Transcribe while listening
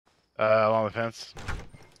Along the fence.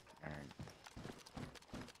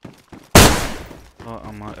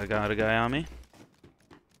 Oh, I got a guy on me.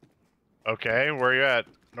 Okay, where are you at?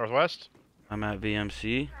 Northwest? I'm at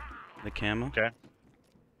VMC, the camo. Okay.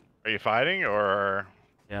 Are you fighting or?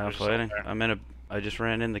 Yeah, I'm just sitting fighting. there? I just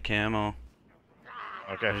ran in the camo.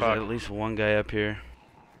 Okay, There's fuck. at least one guy up here.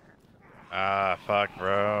 Ah, fuck,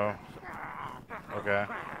 bro. Okay.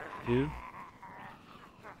 Two.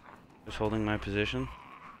 Just holding my position.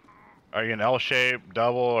 Are you an L shape,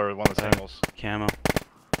 double, or one of the singles? Camo.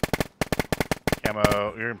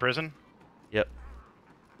 Camo. You're in prison? Yep.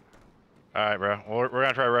 Alright, bro. Well, we're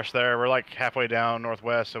gonna try to rush there. We're like halfway down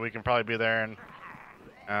northwest, so we can probably be there in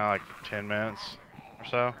like 10 minutes or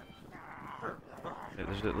so. Yeah,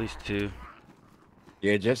 there's at least two.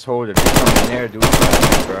 Yeah, just hold it. Come in there, do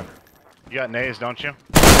it, bro. You got nays, don't you?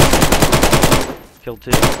 Killed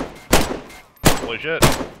two. Holy shit.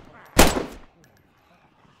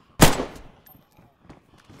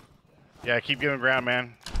 Yeah, keep giving ground,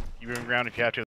 man. Keep giving ground if you have to.